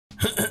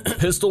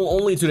Pistol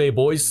only today,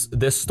 boys.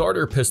 The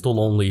starter pistol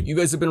only. You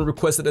guys have been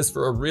requested this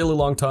for a really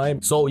long time.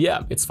 So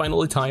yeah, it's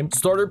finally time.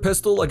 Starter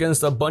pistol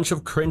against a bunch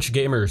of cringe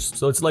gamers.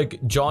 So it's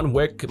like John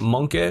Wick,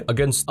 monke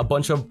against a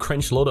bunch of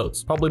cringe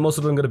loadouts. Probably most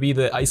of them gonna be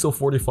the ISO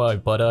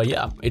 45. But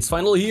yeah, it's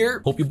finally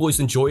here. Hope you boys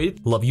enjoy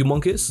it. Love you,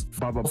 monkeys.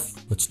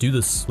 Let's do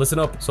this. Listen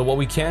up. So what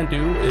we can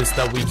do is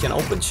that we can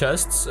open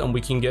chests and we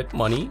can get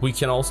money. We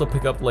can also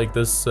pick up like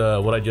this,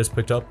 what I just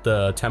picked up,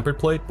 the tempered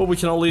plate. But we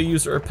can only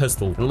use our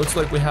pistol. And it looks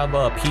like we have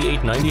a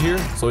P890 here.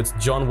 So it's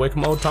John Wick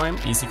mode time.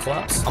 Easy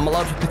claps. I'm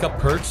allowed to pick up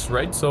perks,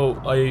 right?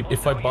 So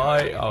if I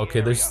buy...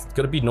 Okay, there's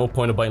gonna be no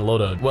point of buying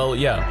loadout. Well,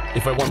 yeah,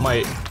 if I want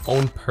my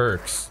own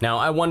perks. Now,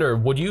 I wonder,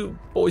 would you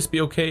boys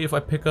be okay if I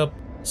pick up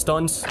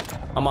stuns?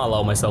 I'm not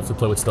allowing myself to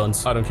play with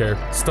stuns. I don't care.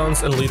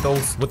 Stuns and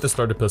lethals with the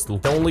starter pistol.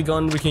 The only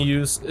gun we can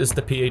use is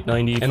the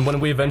P890. And when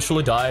we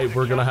eventually die,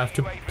 we're gonna have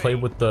to play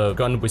with the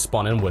gun we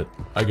spawn in with,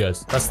 I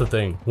guess. That's the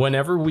thing.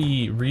 Whenever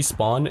we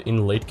respawn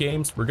in late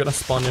games, we're gonna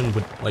spawn in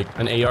with like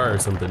an AR or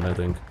something, I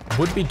think.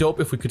 Would be dope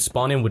if we could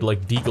spawn in with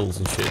like deagles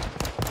and shit.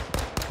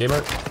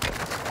 Gamer.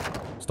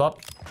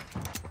 Stop.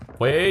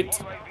 Wait.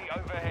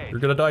 You're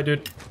gonna die,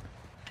 dude.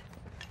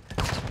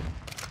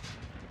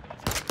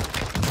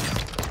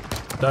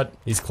 That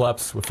these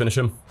claps will finish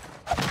him.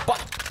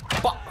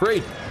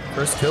 Great.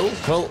 First kill.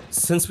 Well,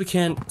 since we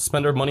can't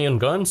spend our money on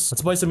guns,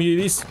 let's buy some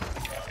UAVs.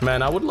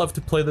 Man, I would love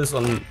to play this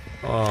on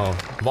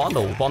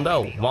Vandal.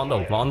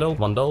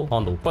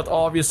 But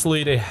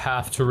obviously they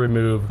have to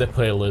remove the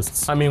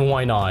playlists. I mean,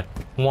 why not?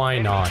 Why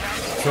not?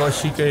 So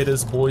Ashika it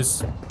is,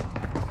 boys.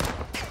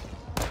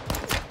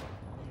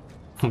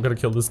 I'm gonna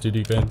kill this dude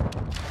again.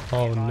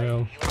 Oh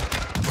no.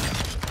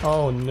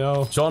 Oh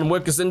no. John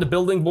Wick is in the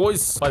building,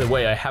 boys. By the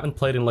way, I haven't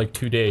played in like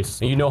 2 days.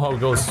 And you know how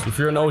it goes. If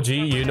you're an OG,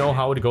 you know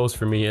how it goes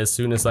for me as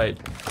soon as I...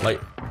 Like,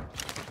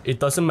 it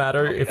doesn't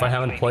matter if I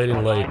haven't played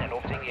in like...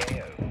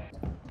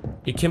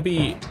 It can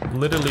be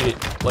literally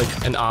like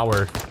an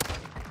hour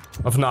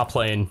of not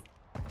playing.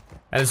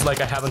 And it's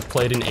like I haven't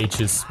played in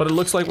ages. But it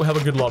looks like we have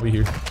a good lobby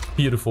here.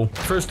 Beautiful.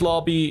 First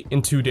lobby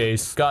in 2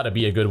 days. Gotta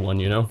be a good one,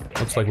 you know?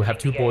 Looks like we have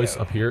 2 boys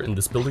up here in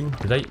this building.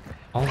 Did I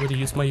already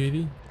use my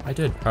UAV? I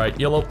did. Alright,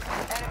 yellow.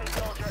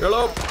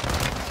 Yellow!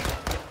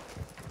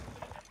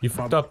 You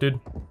fucked up, dude.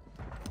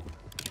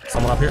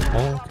 Someone up here?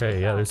 Oh,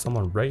 okay, yeah, there's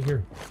someone right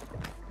here.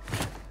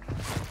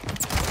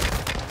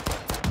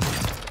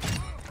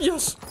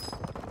 Yes!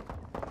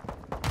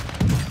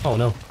 Oh,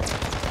 no.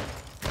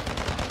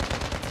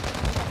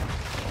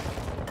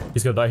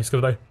 He's gonna die, he's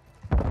gonna die.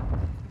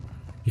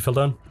 He fell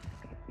down.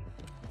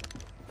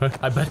 Huh?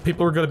 I bet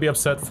people are gonna be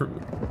upset for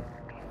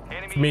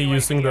me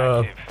using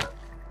the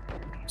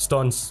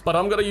stuns, but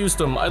I'm gonna use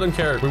them. I don't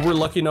care. We were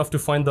lucky enough to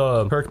find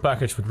the perk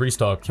package with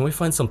restock. Can we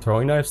find some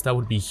throwing knives? That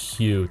would be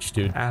huge,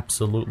 dude.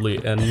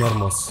 Absolutely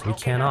enormous. We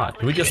cannot.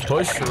 Do we just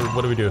push, or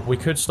what do we do? We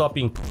could stop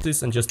being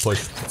pussies and just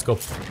push. Let's go.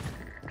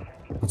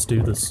 Let's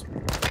do this.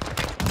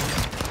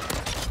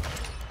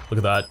 Look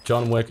at that.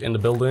 John Wick in the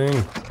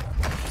building.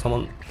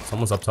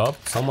 Someone's up top.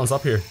 Someone's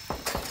up here.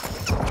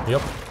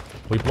 Yep.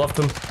 We bluffed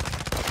him.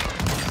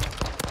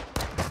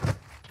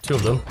 2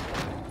 of them.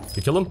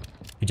 You kill him?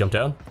 He jumped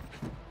down.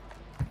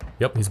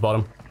 Yep, he's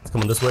bottom. He's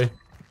coming this way.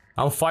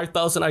 I'm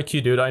 5,000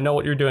 IQ, dude. I know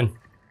what you're doing.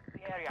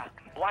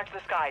 Watch the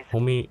skies.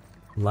 Homie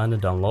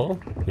landed down low.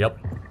 Yep.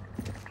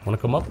 Wanna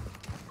come up?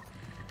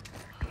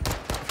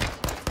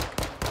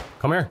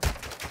 Come here.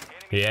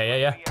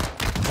 Yeah.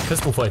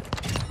 Pistol fight.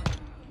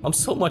 I'm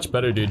so much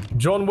better, dude.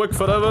 John Wick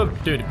forever.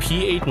 Dude,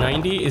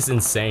 P890 is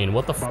insane.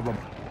 What the f...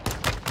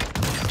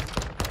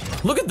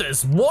 Look at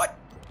this. What?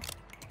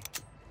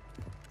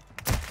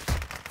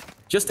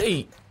 Just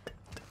a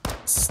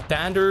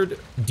standard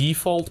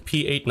default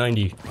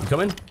P890. You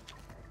coming?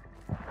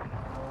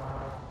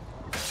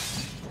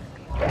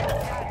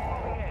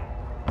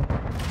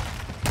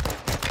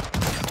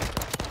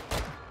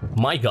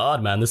 My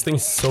god, man. This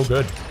thing's so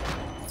good.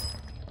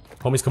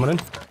 Homie's coming in.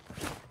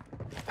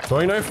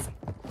 Throwing knife?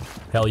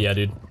 Hell yeah,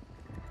 dude.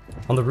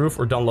 On the roof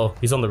or down low?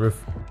 He's on the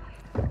roof.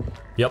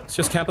 Yep, let's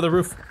just camp at the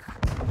roof.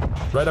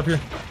 Right up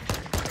here.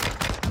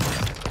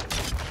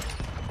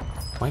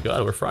 My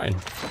god, we're frying.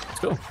 Let's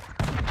go.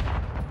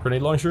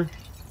 Grenade launcher.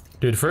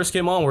 Dude, first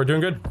game on, we're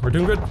doing good. We're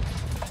doing good.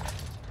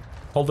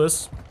 Hold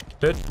this.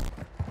 Bit.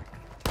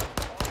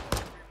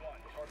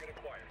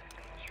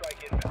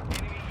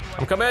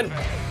 I'm coming.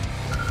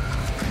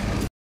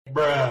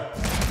 Bruh.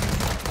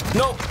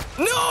 No.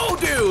 No,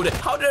 dude!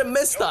 How did I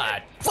miss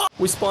that? Fuck!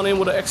 We spawn in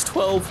with an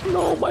X12.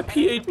 No, my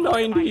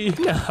P890.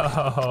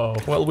 No.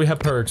 Well, we have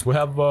perks. We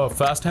have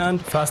fast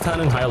hand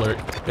and high alert.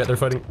 Yeah, they're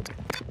fighting.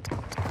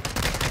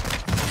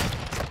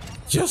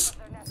 Yes!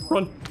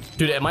 Run.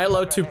 Dude, am I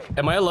allowed to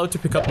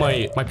pick up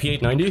my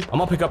P890? I'm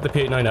gonna pick up the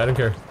P890, I don't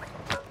care.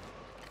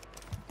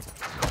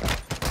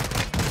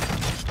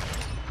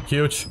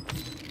 Huge.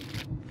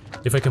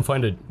 If I can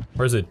find it.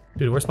 Where is it?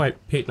 Dude, where's my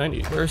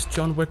P890? Where's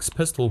John Wick's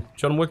pistol?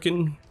 John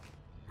Wickin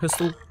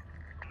pistol?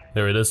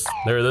 There it is.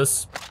 There it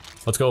is.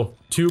 Let's go.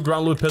 2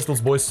 ground loot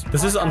pistols, boys.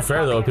 This is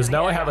unfair though, because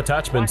now I have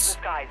attachments.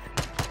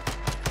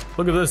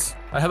 Look at this.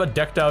 I have a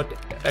decked out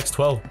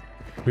X12.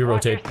 We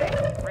rotate.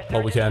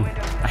 Well, we can.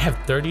 I have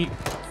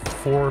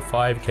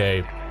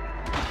 34.5k.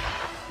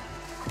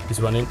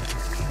 He's running.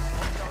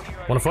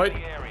 Wanna fight?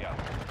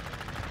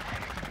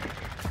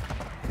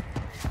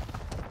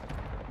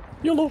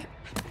 YOLO.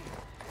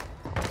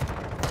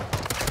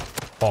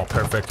 Oh,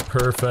 perfect.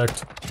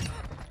 Perfect.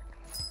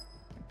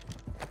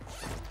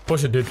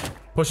 Push it, dude.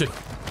 Push it.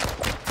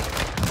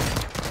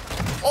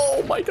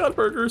 Oh my god,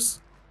 burgers.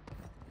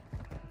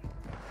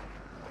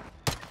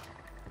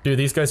 Dude,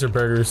 these guys are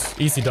burgers.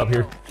 Easy dub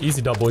here.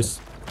 Easy dub, boys.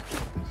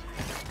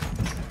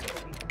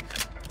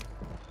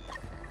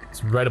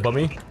 It's right above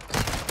me.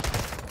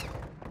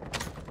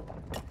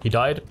 He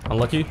died.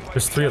 Unlucky.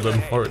 There's 3 of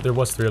them. Or there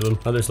was 3 of them.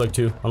 Now there's like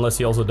 2. Unless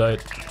he also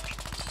died.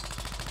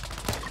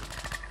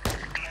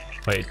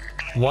 Wait.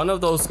 One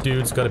of those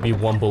dudes gotta be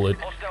 1 bullet.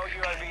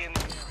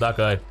 That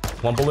guy.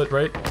 1 bullet,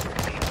 right?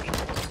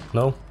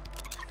 No?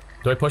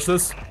 Do I push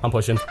this? I'm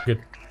pushing.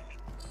 Good.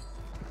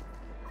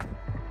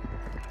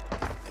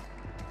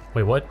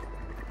 Wait, what?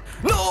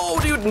 No,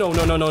 dude! No,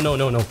 no, no, no, no,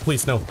 no, no.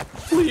 Please, no.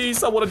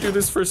 Please, I want to do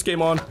this first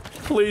game on.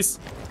 Please.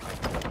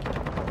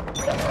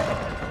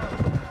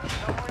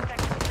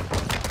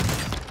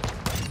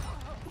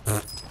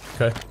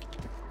 Okay.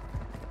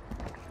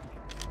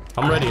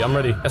 I'm ready, I'm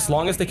ready. As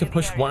long as they can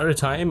push one at a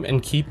time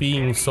and keep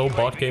being so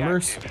bot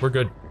gamers, we're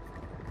good.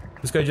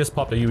 This guy just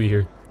popped a UE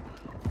here.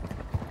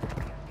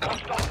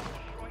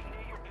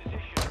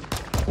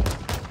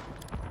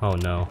 Oh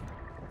no.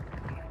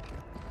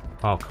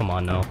 Oh, come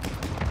on, no.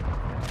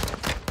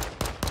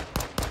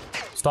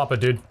 Stop it,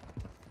 dude.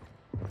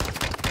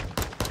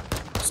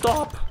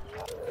 Stop!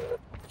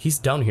 He's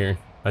down here,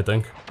 I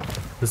think.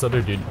 This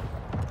other dude.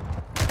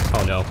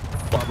 Oh no.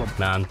 Fuck,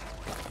 man.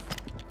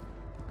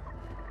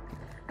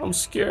 I'm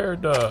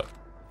scared. No,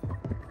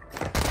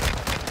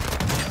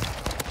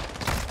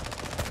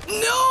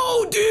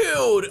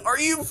 dude! Are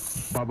you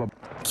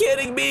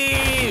kidding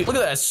me? Look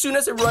at that. As soon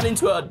as I run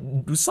into a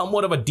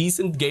somewhat of a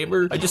decent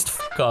gamer, I just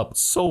fuck up.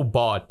 So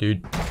bot,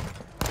 dude.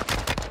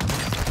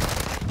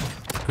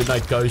 Good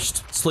night,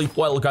 Ghost. Sleep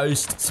well,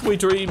 Ghost. Sweet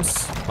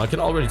dreams. I can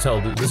already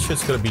tell this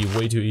shit's gonna be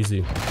way too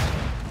easy.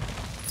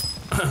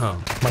 Oh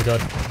my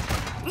god.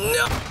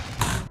 No!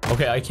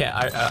 Okay, I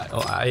can't.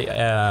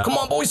 Come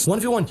on, boys.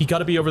 1v1. He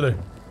gotta be over there.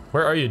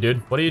 Where are you,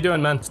 dude? What are you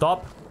doing, man?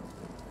 Stop.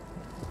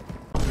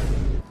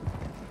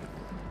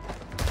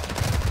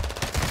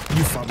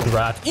 You fucking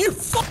rat. You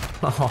fuck.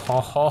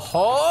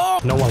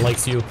 No one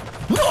likes you.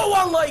 No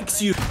one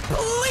likes you.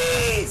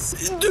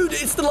 Please, dude.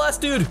 It's the last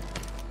dude.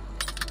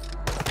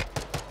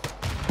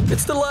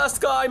 It's the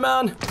last guy,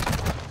 man.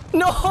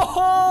 No.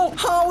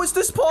 How is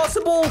this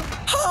possible?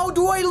 How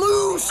do I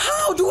lose?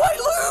 How do I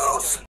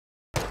lose?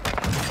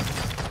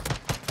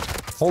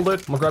 Hold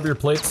it. I'm gonna grab your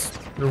plates.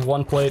 Your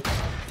 1 plate.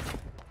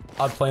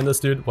 Outplaying this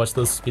dude. Watch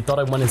this. He thought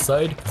I went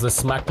inside because I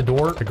smacked the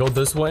door. I go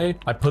this way.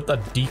 I put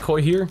that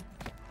decoy here.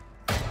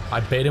 I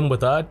bait him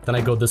with that. Then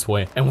I go this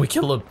way. And we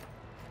kill him.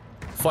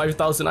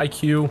 5,000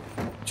 IQ.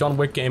 John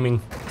Wick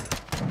gaming.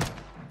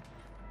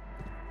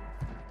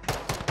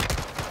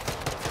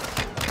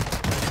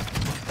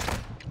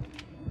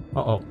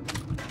 Uh-oh.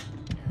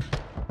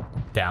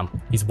 Damn.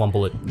 He's 1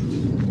 bullet.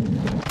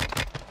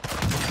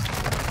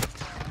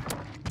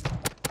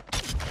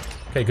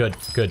 Okay, good,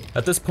 good.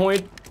 At this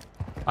point,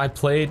 I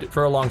played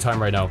for a long time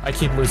right now. I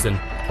keep losing,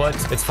 but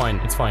it's fine,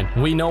 it's fine.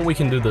 We know we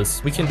can do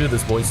this. We can do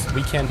this, boys.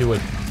 We can do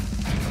it.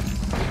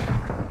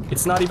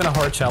 It's not even a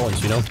hard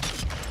challenge, you know?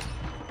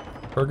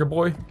 Burger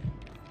boy.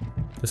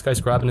 This guy's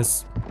grabbing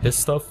his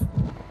stuff.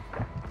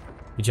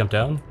 He jumped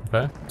down.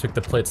 Okay. Took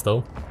the plates,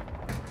 though.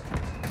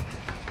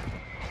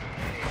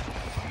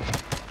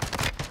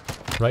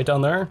 Right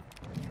down there.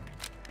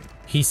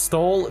 He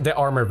stole the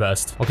armor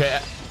vest.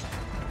 Okay.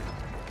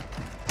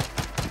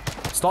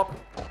 Stop.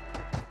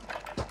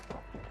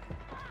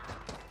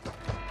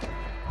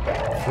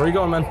 Where are you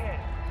going, man?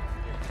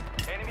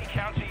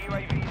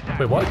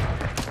 Wait, what?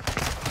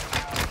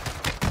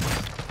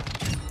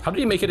 How did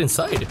he make it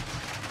inside?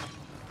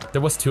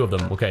 There was 2 of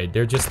them. Okay,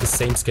 they're just the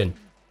same skin.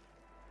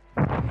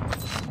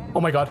 Oh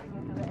my god.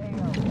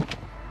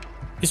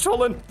 He's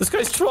trolling. This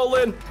guy's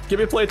trolling. Give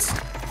me plates.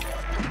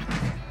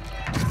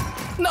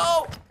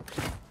 No!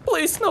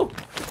 Please, no.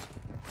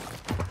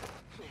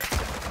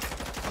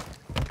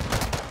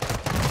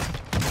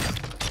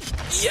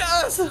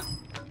 Yes!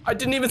 I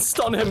didn't even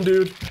stun him,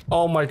 dude.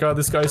 Oh my god,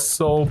 this guy's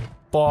so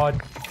bot.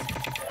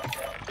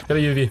 Get a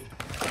UV.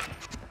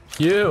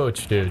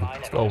 Huge, dude.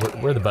 Oh,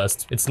 we're the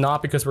best. It's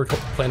not because we're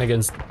playing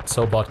against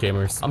so bot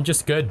gamers. I'm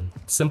just good.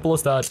 Simple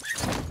as that.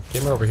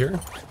 Gamer over here.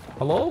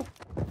 Hello?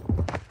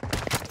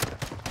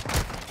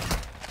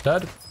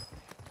 Dead?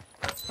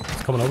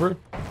 He's coming over.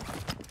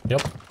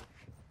 Yep.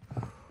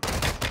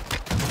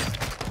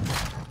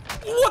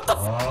 What the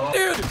f-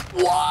 dude?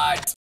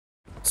 What?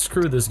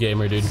 Screw this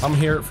gamer, dude. I'm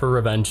here for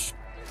revenge.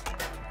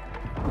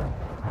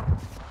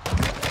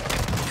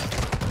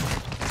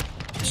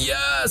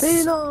 Yes!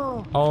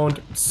 Dino!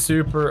 Owned.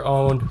 Super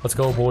owned. Let's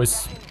go,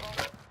 boys.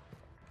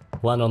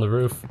 Land on the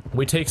roof.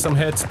 We take some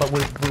hits, but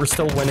we're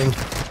still winning.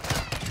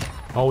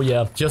 Oh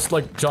yeah, just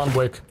like John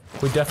Wick.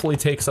 We definitely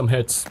take some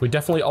hits. We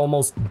definitely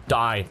almost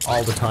die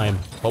all the time,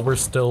 but we're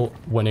still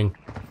winning.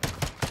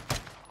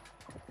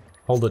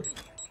 Hold it.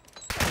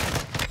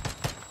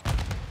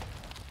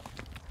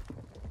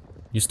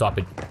 You stop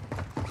it.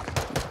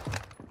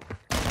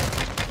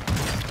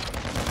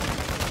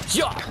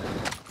 Yeah.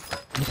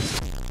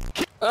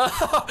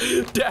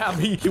 Damn,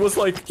 he was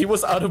like, he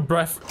was out of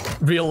breath.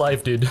 Real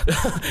life, dude.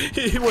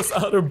 He was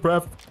out of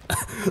breath.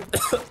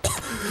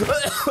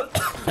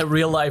 In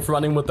real life,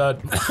 running with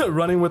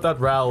that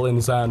RAL in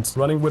his hands.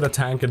 Running with a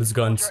tank in his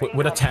guns.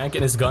 With a tank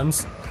in his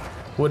guns.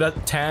 With a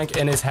tank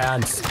in his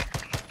hands.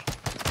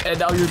 And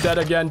now you're dead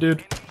again,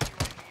 dude.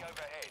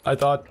 I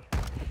thought...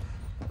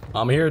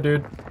 I'm here,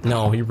 dude.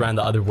 No, he ran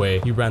the other way.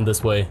 He ran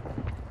this way.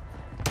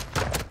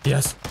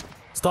 Yes.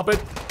 Stop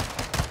it.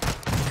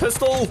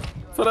 Pistol.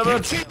 Whatever.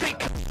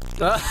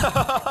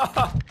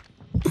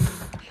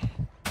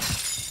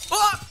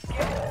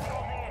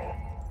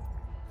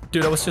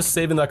 Dude, I was just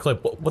saving that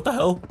clip. What the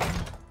hell?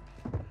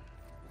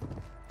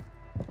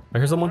 I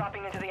hear someone.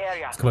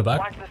 He's coming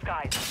back.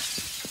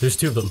 There's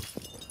two of them.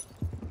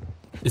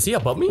 Is he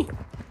above me?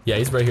 Yeah,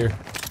 he's right here.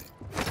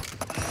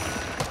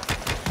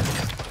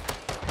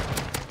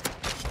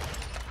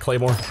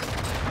 Claymore.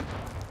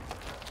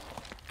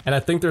 And I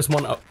think there's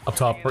one up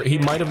top, or he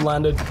might have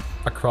landed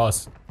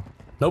across.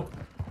 Nope.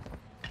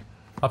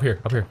 Up here,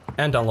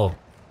 and down low.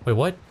 Wait,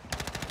 what?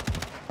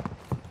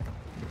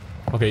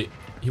 Okay,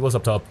 he was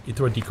up top. He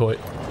threw a decoy.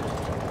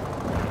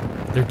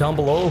 They're down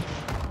below.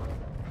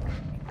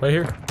 Right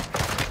here.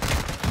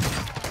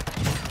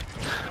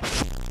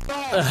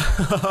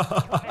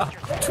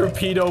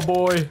 Torpedo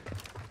boy.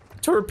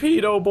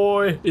 Torpedo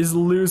boy is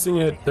losing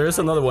it. There is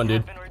another one,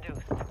 dude.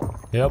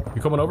 Yep,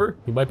 you coming over?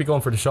 You might be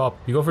going for the shop.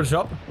 You go for the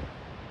shop?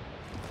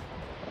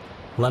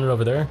 Landed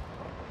over there.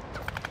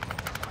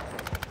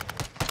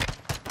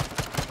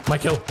 My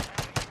kill.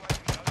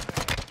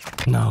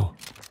 No.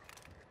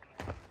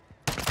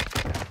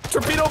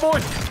 Torpedo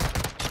boy!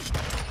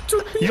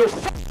 Torpedo!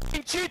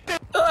 You cheated!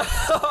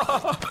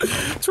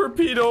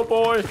 Torpedo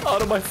boy!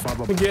 Out of my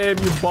fucking game,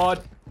 you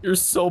bot. You're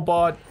so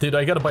bot. Dude,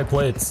 I gotta buy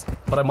plates.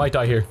 But I might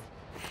die here.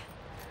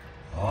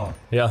 Oh.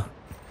 Yeah.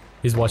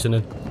 He's watching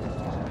it.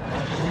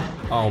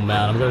 Oh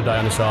man, I'm gonna die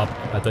on the shop,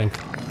 I think.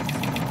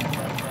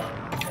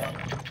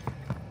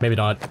 Maybe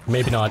not.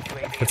 Maybe not.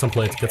 Get some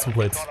plates. Get some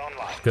plates.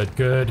 Good,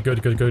 good,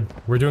 good, good, good.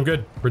 We're doing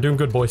good. We're doing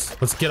good, boys.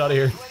 Let's get out of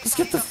here. Let's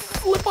get the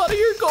flip out of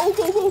here. Go,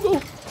 go, go,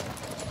 go.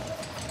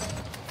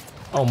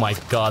 Oh my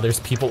god, there's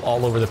people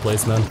all over the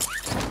place, man.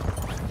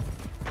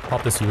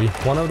 Pop this Yui.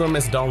 One of them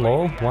is down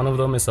low. One of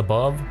them is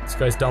above. This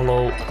guy's down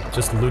low,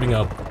 just looting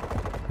up.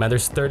 Man,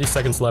 there's 30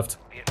 seconds left.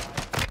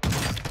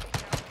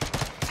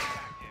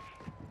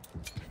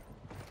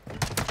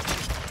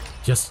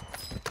 Yes.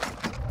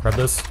 Grab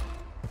this.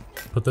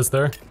 Put this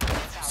there.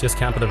 Let's just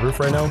camp at the roof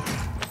right now.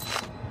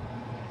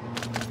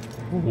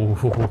 Ooh.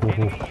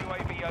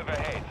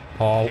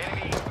 Oh.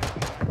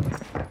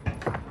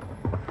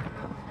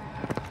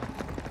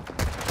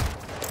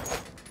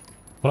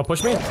 Wanna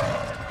push me?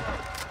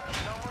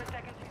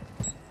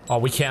 Oh,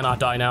 we cannot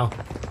die now.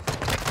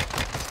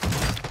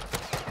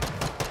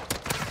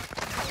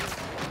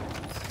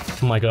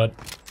 Oh my god.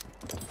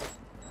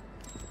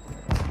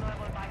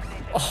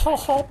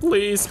 Oh,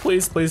 please,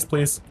 please, please,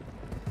 please.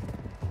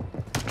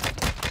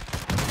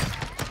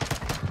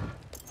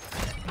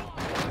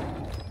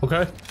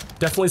 Okay.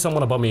 Definitely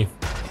someone above me.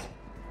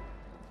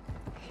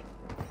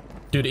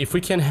 Dude, if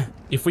we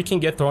can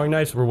get throwing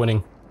knives, we're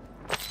winning.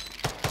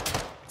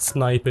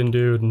 Sniping,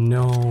 dude.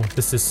 No.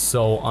 This is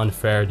so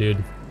unfair,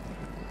 dude.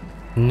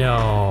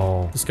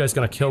 No. This guy's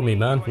gonna kill me,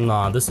 man.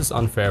 Nah, this is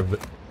unfair, but...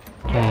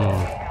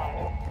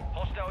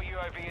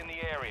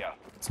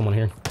 Someone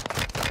here.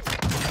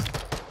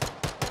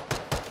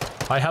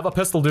 I have a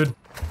pistol, dude.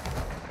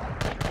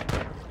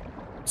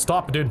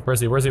 Stop, dude. Where's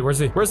he? Where's he? Where's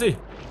he? Where's he?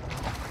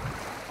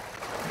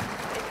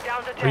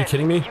 Are you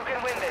kidding me?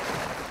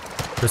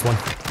 There's one.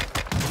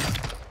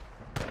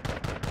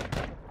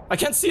 I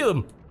can't see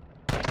them.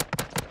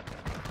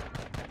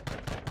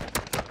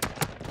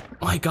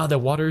 My god, that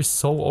water is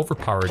so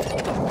overpowered.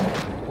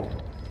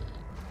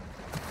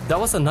 That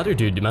was another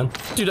dude, man.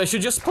 Dude, I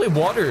should just play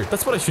water.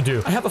 That's what I should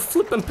do. I have a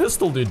flippin'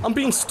 pistol, dude. I'm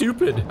being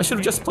stupid. I should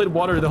have just played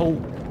water the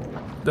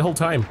whole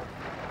time.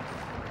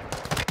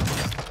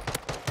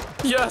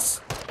 Yes.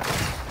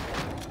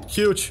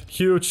 Huge,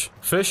 huge.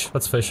 Fish?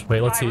 Let's fish.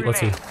 Wait, let's see, let's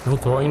see. No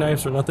throwing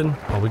knives or nothing?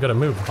 Oh, we gotta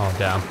move. Oh,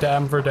 damn.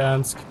 Damn,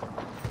 Verdansk.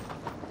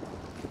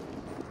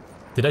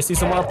 Did I see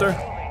someone up there?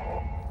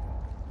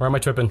 Or am I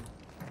tripping?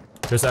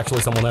 There's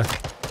actually someone there.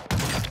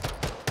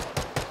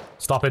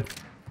 Stop it.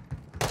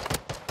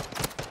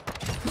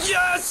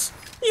 Yes!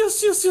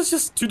 Yes, yes, yes,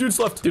 yes. 2 dudes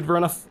left. Dude, we're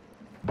enough.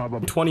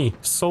 20.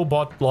 So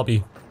bot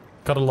lobby.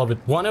 Gotta love it.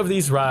 One of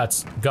these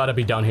rats gotta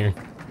be down here.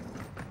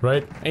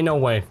 Right? Ain't no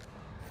way.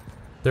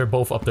 They're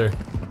both up there.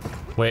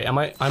 Wait, I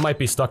might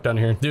be stuck down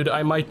here. Dude,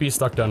 I might be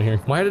stuck down here.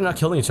 Why are they not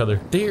killing each other?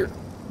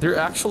 They're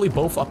actually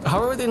both up.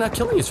 How are they not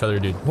killing each other,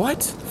 dude?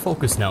 What?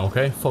 Focus now,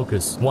 okay?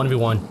 Focus.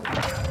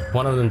 1v1.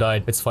 One of them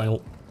died. It's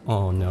final.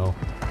 Oh, no.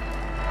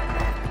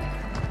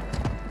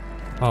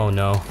 Oh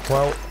no.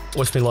 Well,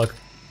 wish me luck.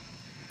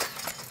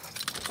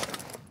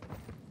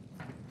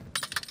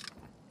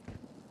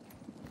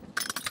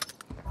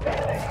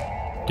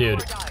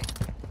 Dude.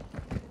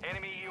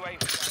 Enemy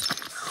UAV.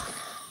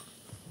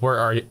 Where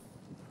are you?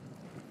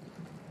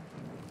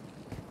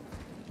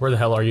 Where the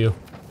hell are you?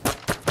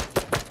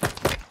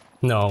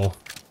 No.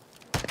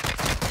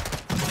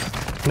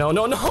 No,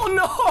 no, no,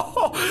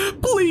 no!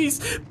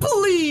 Please!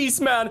 Please,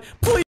 man!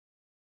 Please!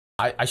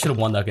 I should have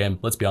won that game.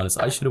 Let's be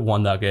honest. I should have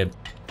won that game.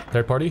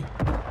 Third party?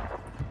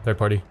 Third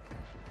party.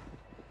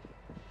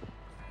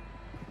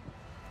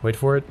 Wait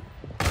for it.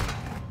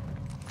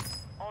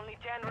 Only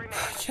 10 remain.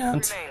 I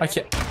can't. I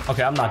can't.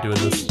 Okay, I'm not doing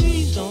this.